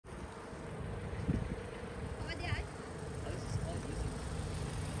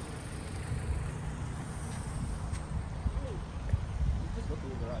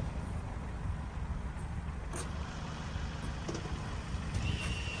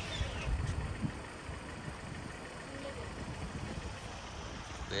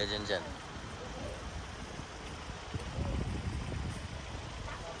Kuya Janjan.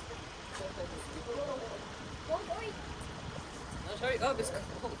 No, sorry. Oh, this.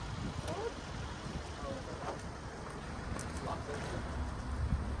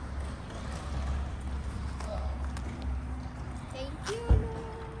 Thank you.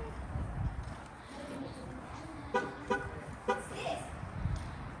 What's this?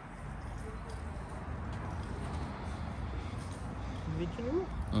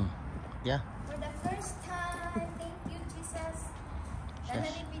 Yeah. For the first time, thank you, Jesus. Dahil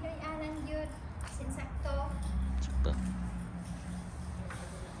Yes. rin pinayanan yun. Sinsakto. Sakto.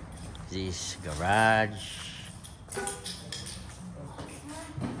 This garage.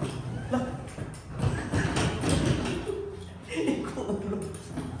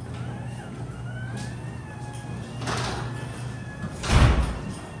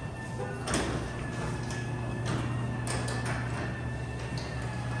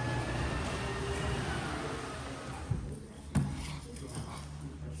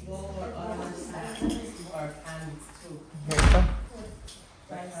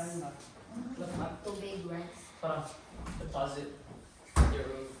 Tubig, rice. Deposit your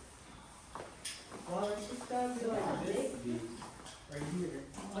room. Well, it's just gonna be like this big. Right here.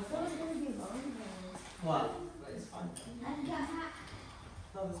 I thought it was going to be long. What? It's fine. And No,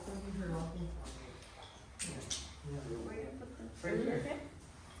 it's gonna be her walking. where you put them? Right here.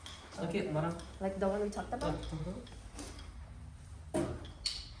 Okay, marang. Like the one we talked about?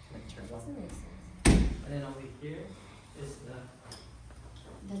 Like turn off. And then over here is the.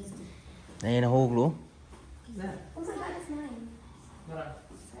 That's the... Nay nahuglo. What's that? Oh my god, it's mine. Marang.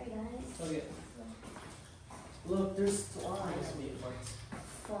 Sorry, guys. Okay. Look, there's USB ports.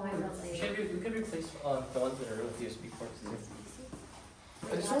 We could replace the ones that are with USB ports.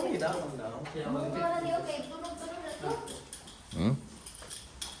 It's only that one now. Yeah, Oh, well, wala niyo, okay. Puno-puno na to. Hmm?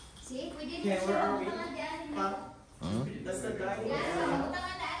 See, pwede Okay, na where siya. are we? Tangan dyan. Hmm? That's the dining Yan, area.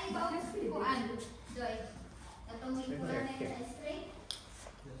 tangan na ani ba? Kuan. Joy. Katong may kulang na yun sa straight.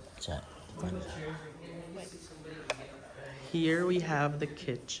 Chat. Here we have the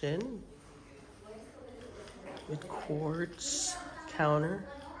kitchen with quartz counter,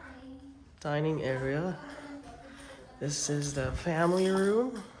 dining area. This is the family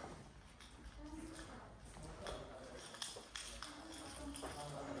room.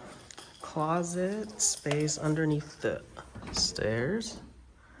 Closet space underneath the stairs.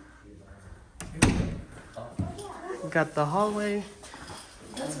 Got the hallway.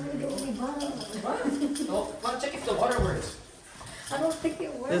 Oh, want to check if the water works. I don't think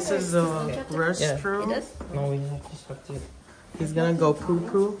it works. This is the restroom. No, we just have to. He's gonna go poo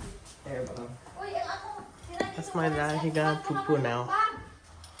poo. There, but Uy, ang ako. That's my dad. He gonna poo poo now.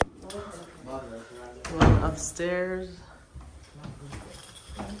 Going upstairs.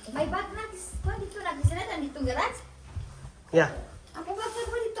 May bag na. Kuan dito na. Sila na dito garage. Yeah. Ako bag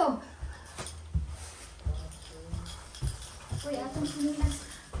mo dito. Uy, atong sinilas.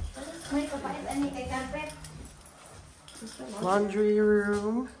 May kapait ani kay carpet. Laundry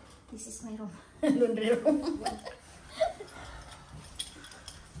room. This is my room. Laundry room.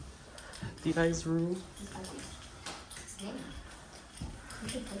 The guys' room.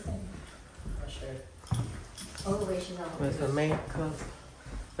 Oh, where she's on. With a makeup,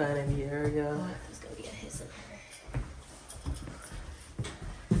 vanity area, There's gonna be a hiss in there.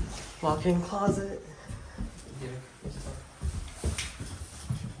 walk-in closet,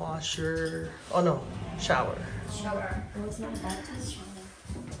 washer. Oh no, shower. Shower. Oh, it's not that. It's shower.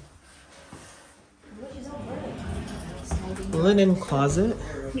 Which is over. Linen closet.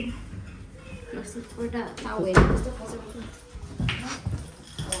 Except for the towel. What's the closet?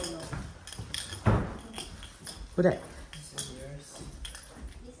 Oh no. What that?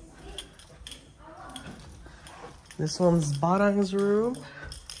 This one's Barang's room.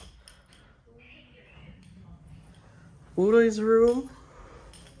 Udoy's room.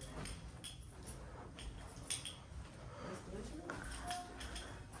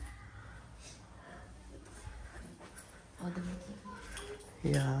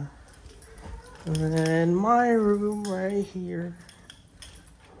 Yeah. And then my room right here.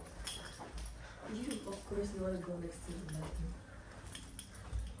 You, of course, you want to go next to the bathroom.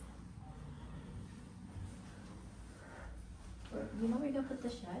 You know where you're gonna put the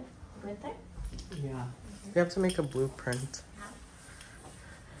shed? Right there? Yeah. We have to make a blueprint.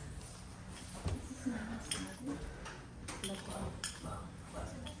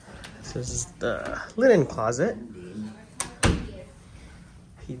 This is the linen closet.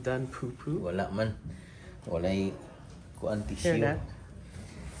 He done poo poo. Wala man. Walay kuan Here, tissue. Dad.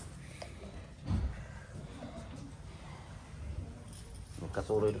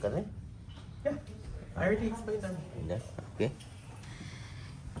 kasuroy ka rin? Yeah, I already explained them. Hindi. Okay.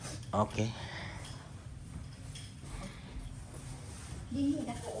 Okay. Dini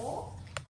na ko.